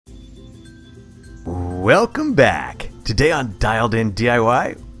Welcome back! Today on Dialed In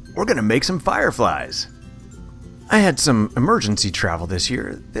DIY, we're gonna make some fireflies. I had some emergency travel this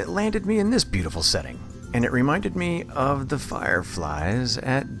year that landed me in this beautiful setting, and it reminded me of the fireflies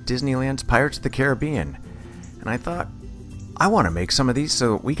at Disneyland's Pirates of the Caribbean. And I thought, I want to make some of these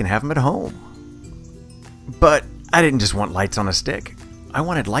so we can have them at home. But I didn't just want lights on a stick. I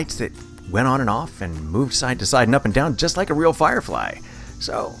wanted lights that went on and off and moved side to side and up and down just like a real firefly.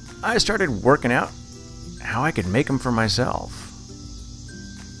 So I started working out how I could make them for myself.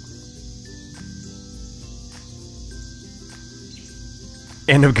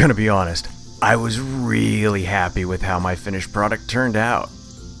 And I'm gonna be honest, I was really happy with how my finished product turned out.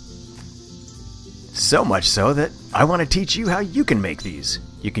 So much so that I want to teach you how you can make these.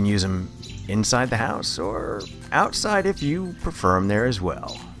 You can use them inside the house or outside if you prefer them there as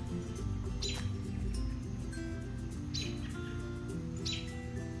well.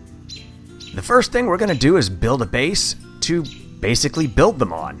 The first thing we're going to do is build a base to basically build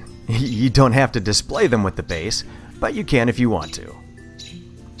them on. You don't have to display them with the base, but you can if you want to.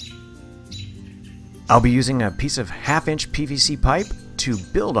 I'll be using a piece of 1/2-inch PVC pipe to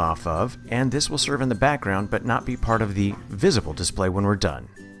build off of, and this will serve in the background but not be part of the visible display when we're done.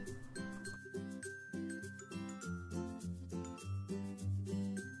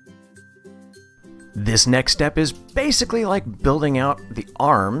 This next step is basically like building out the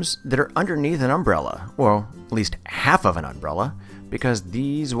arms that are underneath an umbrella, well, at least half of an umbrella, because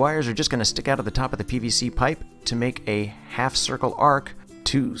these wires are just going to stick out of the top of the PVC pipe to make a half-circle arc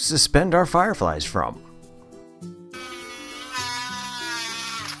to suspend our fireflies from.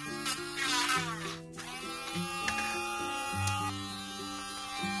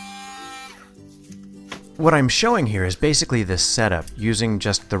 What I'm showing here is basically this setup using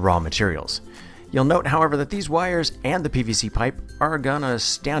just the raw materials. You'll note, however, that these wires and the PVC pipe are gonna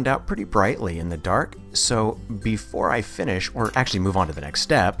stand out pretty brightly in the dark, so before I finish, or actually move on to the next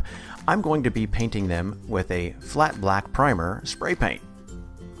step, I'm going to be painting them with a flat black primer spray paint.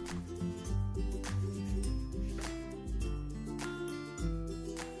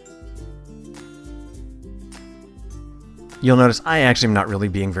 You'll notice I actually am not really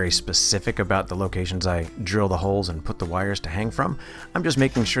being very specific about the locations I drill the holes and put the wires to hang from. I'm just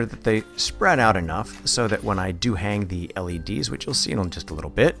making sure that they spread out enough so that when I do hang the LEDs, which you'll see in just a little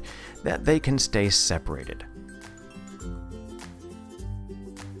bit, that they can stay separated.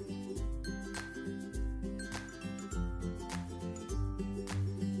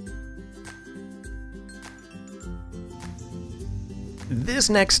 This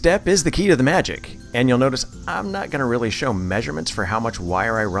next step is the key to the magic, and you'll notice I'm not going to really show measurements for how much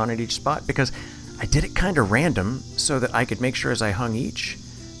wire I run at each spot because I did it kind of random so that I could make sure as I hung each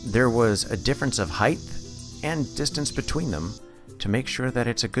there was a difference of height and distance between them to make sure that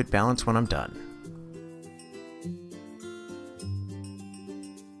it's a good balance when I'm done.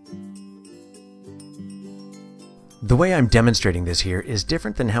 The way I'm demonstrating this here is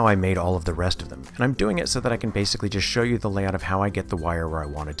different than how I made all of the rest of them, and I'm doing it so that I can basically just show you the layout of how I get the wire where I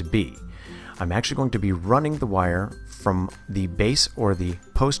want it to be. I'm actually going to be running the wire from the base or the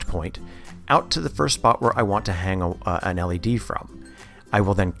post point out to the first spot where I want to hang an LED from. I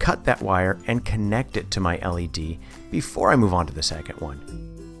will then cut that wire and connect it to my LED before I move on to the second one.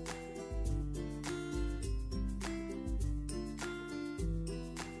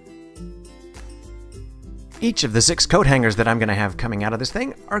 Each of the 6 coat hangers that I'm going to have coming out of this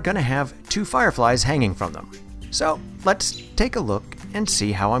thing are going to have 2 fireflies hanging from them. So let's take a look and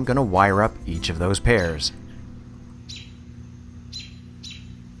see how I'm going to wire up each of those pairs.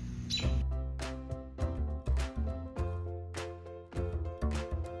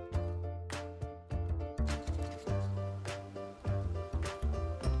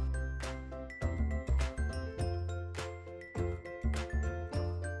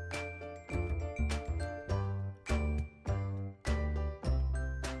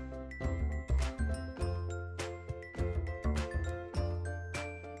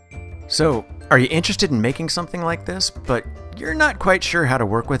 So, are you interested in making something like this, but you're not quite sure how to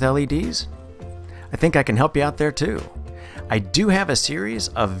work with LEDs? I think I can help you out there too. I do have a series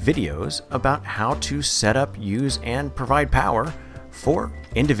of videos about how to set up, use, and provide power for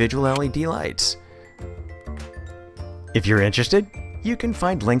individual LED lights. If you're interested, you can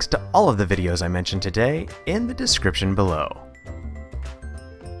find links to all of the videos I mentioned today in the description below.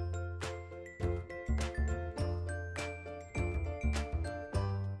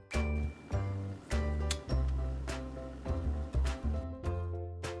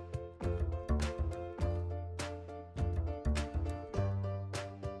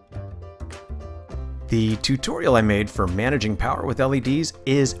 The tutorial I made for managing power with LEDs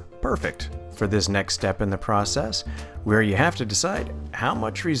is perfect for this next step in the process, where you have to decide how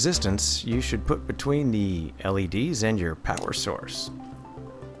much resistance you should put between the LEDs and your power source.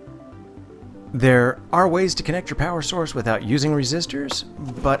 There are ways to connect your power source without using resistors,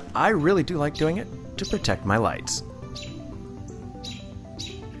 but I really do like doing it to protect my lights.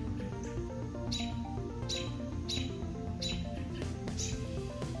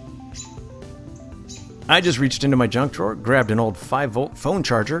 I just reached into my junk drawer, grabbed an old 5-volt phone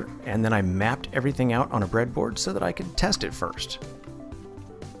charger, and then I mapped everything out on a breadboard so that I could test it first.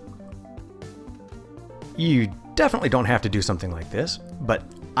 You definitely don't have to do something like this, but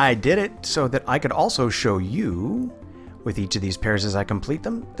I did it so that I could also show you, with each of these pairs as I complete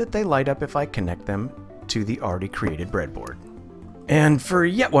them, that they light up if I connect them to the already created breadboard. And for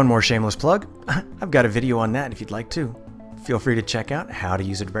yet one more shameless plug, I've got a video on that if you'd like to. Feel free to check out how to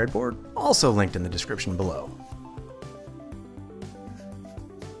use a breadboard, also linked in the description below.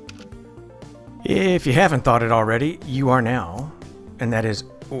 If you haven't thought it already, you are now. And that is,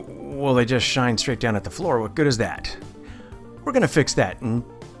 well, they just shine straight down at the floor. What good is that? We're going to fix that in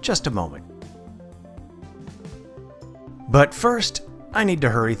just a moment. But first, I need to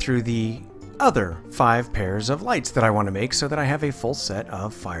hurry through the other 5 pairs of lights that I want to make so that I have a full set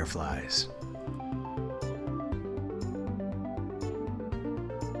of Fireflies.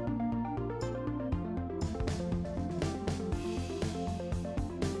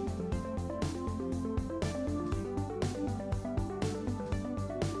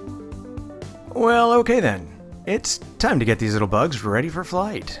 Well, okay then. It's time to get these little bugs ready for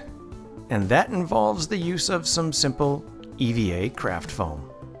flight. And that involves the use of some simple EVA craft foam.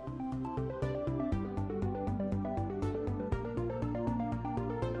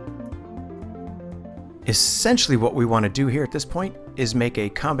 Essentially what we want to do here at this point is make a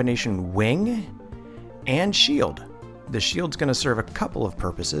combination wing and shield. The shield's going to serve a couple of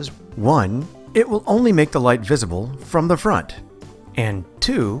purposes. 1, it will only make the light visible from the front. And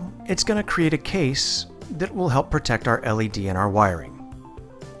 2, it's going to create a case that will help protect our LED and our wiring.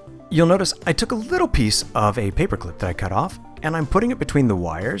 You'll notice I took a little piece of a paperclip that I cut off, and I'm putting it between the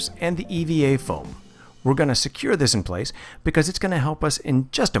wires and the EVA foam. We're going to secure this in place because it's going to help us in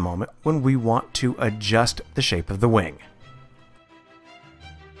just a moment when we want to adjust the shape of the wing.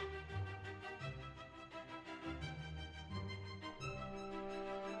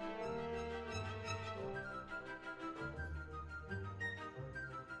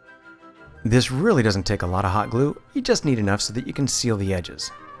 This really doesn't take a lot of hot glue, you just need enough so that you can seal the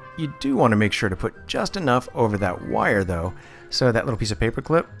edges. You do want to make sure to put just enough over that wire though, so that little piece of paper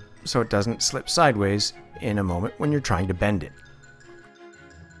clip, so it doesn't slip sideways in a moment when you're trying to bend it.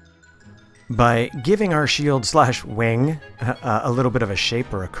 By giving our shield slash wing a little bit of a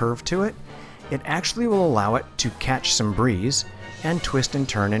shape or a curve to it, it actually will allow it to catch some breeze and twist and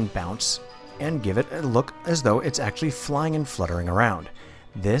turn and bounce and give it a look as though it's actually flying and fluttering around.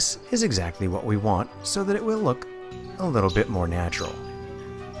 This is exactly what we want so that it will look a little bit more natural.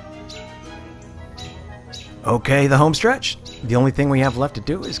 Okay, the home stretch. The only thing we have left to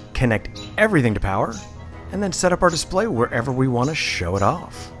do is connect everything to power and then set up our display wherever we want to show it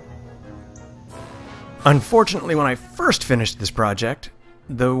off. Unfortunately, when I first finished this project,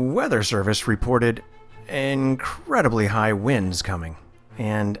 the weather service reported incredibly high winds coming,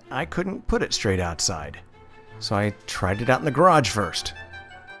 and I couldn't put it straight outside. So I tried it out in the garage first.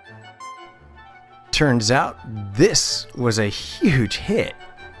 Turns out this was a huge hit.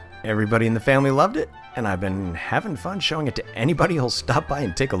 Everybody in the family loved it, and I've been having fun showing it to anybody who'll stop by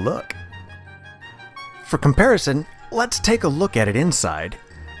and take a look. For comparison, let's take a look at it inside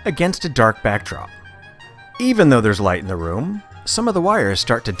against a dark backdrop. Even though there's light in the room, some of the wires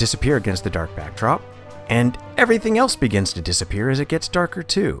start to disappear against the dark backdrop, and everything else begins to disappear as it gets darker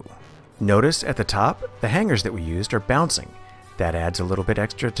too. Notice at the top, the hangers that we used are bouncing. That adds a little bit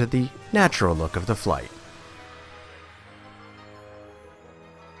extra to the natural look of the flight.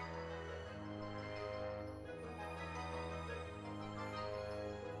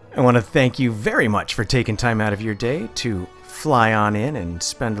 I want to thank you very much for taking time out of your day to fly on in and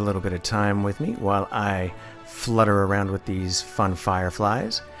spend a little bit of time with me while I flutter around with these fun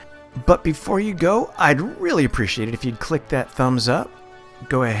Fireflies. But before you go, I'd really appreciate it if you'd click that thumbs up.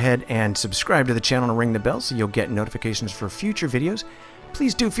 Go ahead and subscribe to the channel and ring the bell so you'll get notifications for future videos.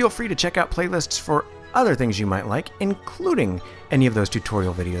 Please do feel free to check out playlists for other things you might like, including any of those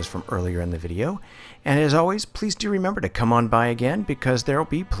tutorial videos from earlier in the video. And as always, please do remember to come on by again because there'll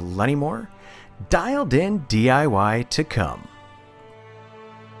be plenty more dialed in DIY to come.